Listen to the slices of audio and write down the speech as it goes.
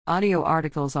Audio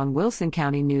articles on Wilson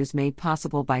County News made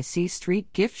possible by C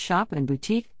Street Gift Shop and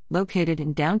Boutique, located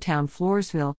in downtown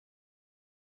Floresville.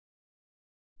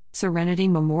 Serenity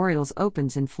Memorials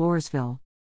opens in Floresville.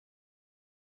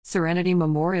 Serenity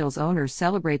Memorials owners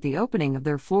celebrate the opening of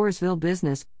their Floresville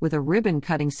business with a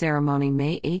ribbon-cutting ceremony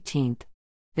May 18th.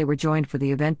 They were joined for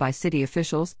the event by city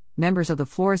officials, members of the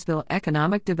Floresville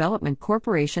Economic Development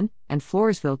Corporation, and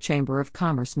Floresville Chamber of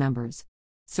Commerce members.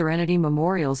 Serenity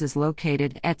Memorials is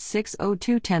located at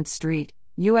 602 10th Street,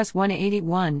 US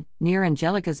 181, near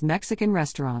Angelica's Mexican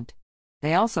Restaurant.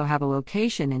 They also have a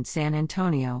location in San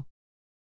Antonio.